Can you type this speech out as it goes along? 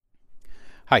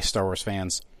Hi, Star Wars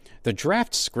fans. The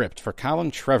draft script for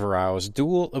Colin Trevorrow's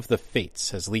Duel of the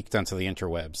Fates has leaked onto the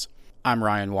interwebs. I'm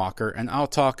Ryan Walker, and I'll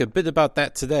talk a bit about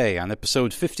that today on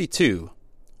episode 52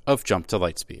 of Jump to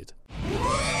Lightspeed.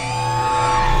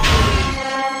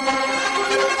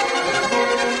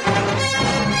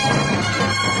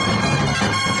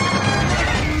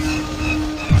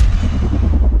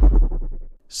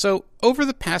 So, over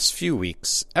the past few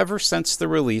weeks, ever since the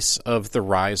release of The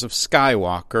Rise of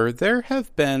Skywalker, there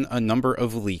have been a number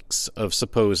of leaks of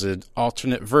supposed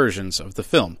alternate versions of the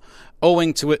film,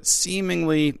 owing to it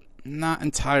seemingly not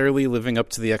entirely living up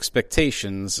to the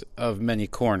expectations of many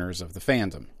corners of the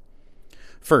fandom.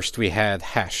 First, we had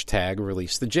hashtag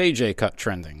release the JJ cut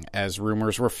trending, as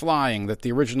rumors were flying that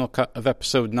the original cut of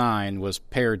Episode 9 was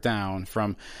pared down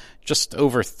from just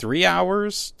over 3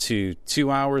 hours to 2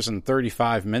 hours and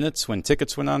 35 minutes when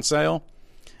tickets went on sale,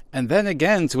 and then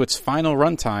again to its final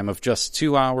runtime of just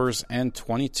 2 hours and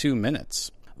 22 minutes.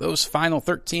 Those final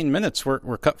 13 minutes were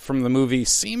cut from the movie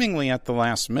seemingly at the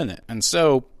last minute, and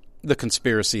so, the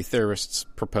conspiracy theorists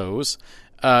propose,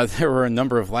 there were a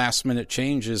number of last-minute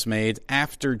changes made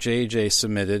after JJ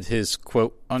submitted his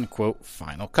quote-unquote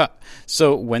final cut.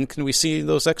 So when can we see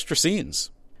those extra scenes?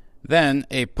 Then,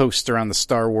 a poster on the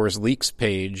Star Wars Leaks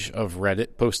page of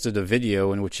Reddit posted a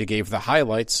video in which he gave the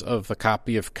highlights of a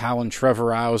copy of Colin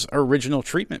Trevorrow's original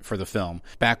treatment for the film,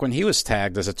 back when he was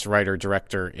tagged as its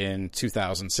writer-director in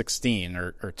 2016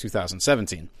 or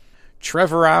 2017.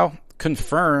 Trevorrow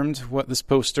confirmed what this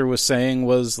poster was saying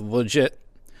was legit.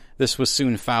 This was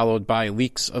soon followed by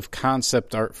leaks of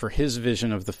concept art for his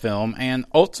vision of the film and,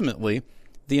 ultimately,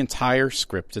 the entire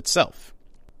script itself.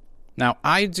 Now,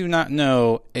 I do not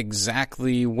know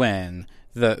exactly when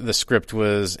the script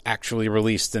was actually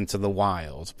released into the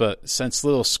wild, but since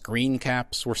little screen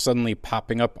caps were suddenly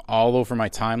popping up all over my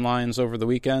timelines over the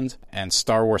weekend, and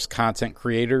Star Wars content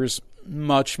creators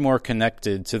much more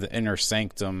connected to the inner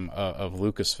sanctum of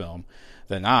Lucasfilm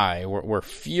than I were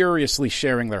furiously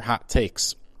sharing their hot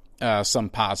takes, some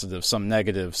positive, some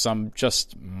negative, some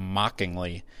just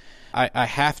mockingly, I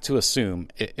have to assume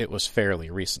it was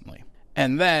fairly recently.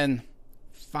 And then,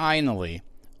 finally,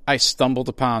 I stumbled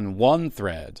upon one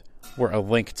thread where a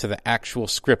link to the actual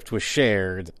script was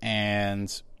shared,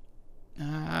 and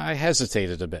I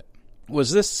hesitated a bit.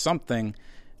 Was this something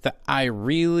that I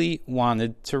really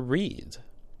wanted to read?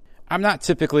 I'm not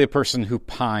typically a person who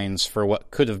pines for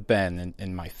what could have been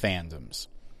in my fandoms.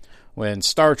 When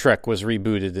Star Trek was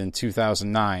rebooted in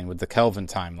 2009 with the Kelvin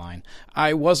timeline,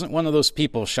 I wasn't one of those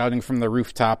people shouting from the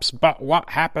rooftops, "But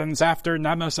what happens after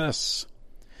Nemesis?"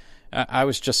 I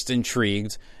was just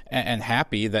intrigued and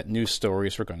happy that new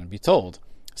stories were going to be told.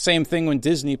 Same thing when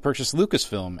Disney purchased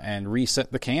Lucasfilm and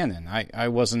reset the canon. I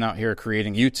wasn't out here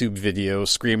creating YouTube videos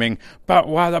screaming, "But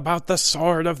what about the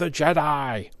Sword of the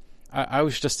Jedi?" I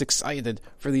was just excited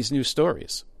for these new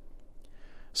stories.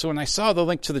 So when I saw the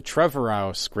link to the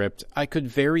Trevorrow script, I could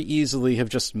very easily have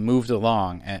just moved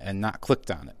along and not clicked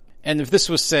on it. And if this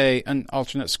was, say, an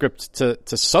alternate script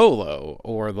to Solo,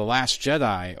 or The Last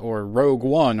Jedi, or Rogue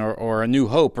One, or A New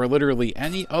Hope, or literally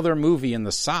any other movie in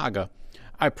the saga,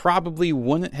 I probably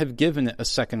wouldn't have given it a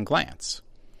second glance.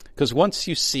 Because once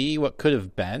you see what could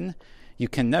have been, you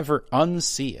can never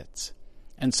unsee it.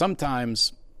 And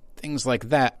sometimes things like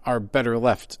that are better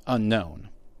left unknown.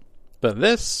 But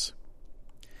this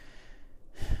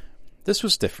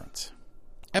was different.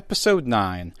 Episode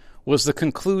 9 was the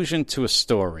conclusion to a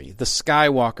story, the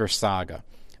Skywalker saga,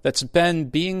 that's been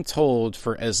being told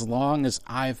for as long as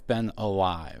I've been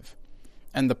alive.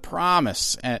 And the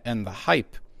promise and the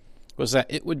hype was that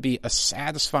it would be a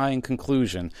satisfying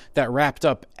conclusion that wrapped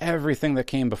up everything that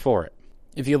came before it.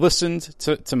 If you listened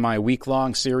to my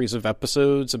week-long series of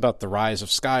episodes about the Rise of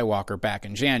Skywalker back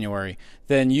in January,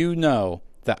 then you know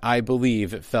that I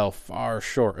believe it fell far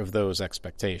short of those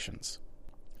expectations.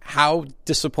 How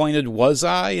disappointed was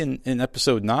I in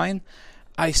Episode 9?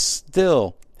 I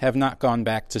still have not gone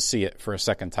back to see it for a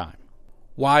second time.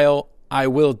 While I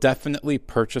will definitely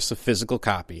purchase a physical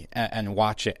copy and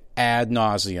watch it ad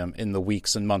nauseum in the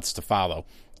weeks and months to follow,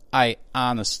 I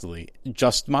honestly,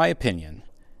 just my opinion,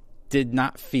 did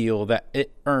not feel that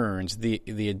it earned the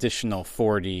additional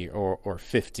 $40 or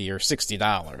 $50 or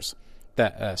 $60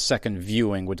 that a second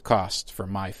viewing would cost for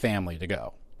my family to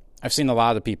go. I've seen a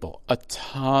lot of people, a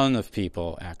ton of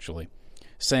people actually,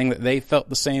 saying that they felt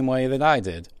the same way that I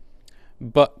did,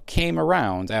 but came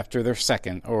around after their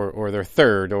second or their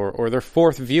third or their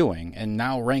fourth viewing and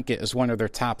now rank it as one of their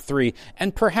top 3,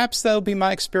 and perhaps that'll be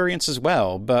my experience as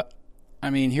well, but, I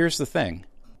mean, here's the thing.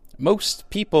 Most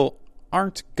people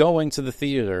aren't going to the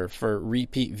theater for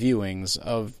repeat viewings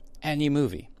of any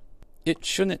movie. It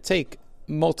shouldn't take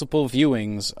multiple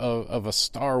viewings of a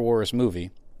Star Wars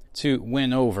movie to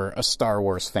win over a Star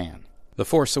Wars fan. The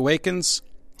Force Awakens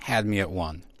had me at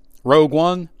 1. Rogue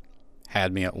One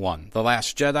had me at 1. The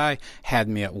Last Jedi had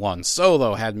me at 1.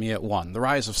 Solo had me at 1. The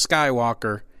Rise of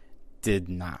Skywalker did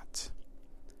not.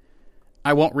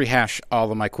 I won't rehash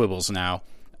all of my quibbles now,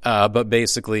 but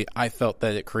basically I felt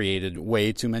that it created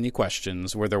way too many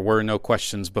questions where there were no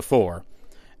questions before,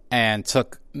 and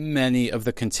took many of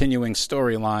the continuing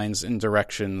storylines in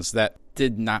directions that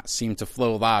did not seem to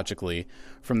flow logically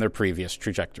from their previous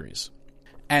trajectories.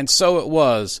 And so it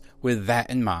was with that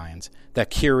in mind that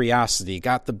curiosity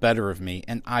got the better of me,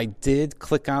 and I did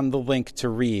click on the link to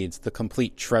read the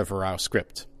complete Trevorrow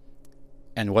script.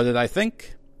 And what did I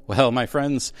think? Well, my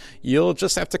friends, you'll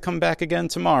just have to come back again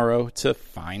tomorrow to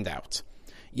find out.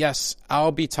 Yes,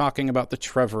 I'll be talking about the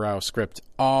Trevorrow script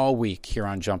all week here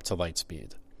on Jump to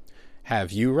Lightspeed.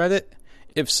 Have you read it?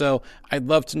 If so, I'd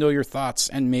love to know your thoughts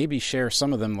and maybe share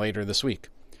some of them later this week.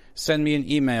 Send me an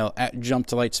email at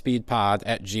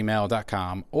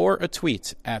jumptolightspeedpod@gmail.com or a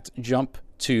tweet at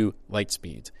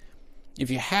jump2lightspeed. If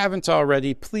you haven't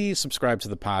already, please subscribe to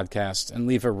the podcast and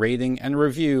leave a rating and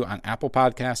review on Apple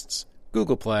Podcasts,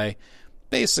 Google Play,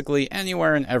 basically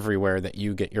anywhere and everywhere that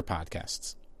you get your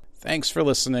podcasts. Thanks for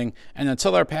listening, and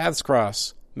until our paths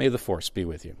cross, may the Force be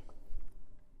with you.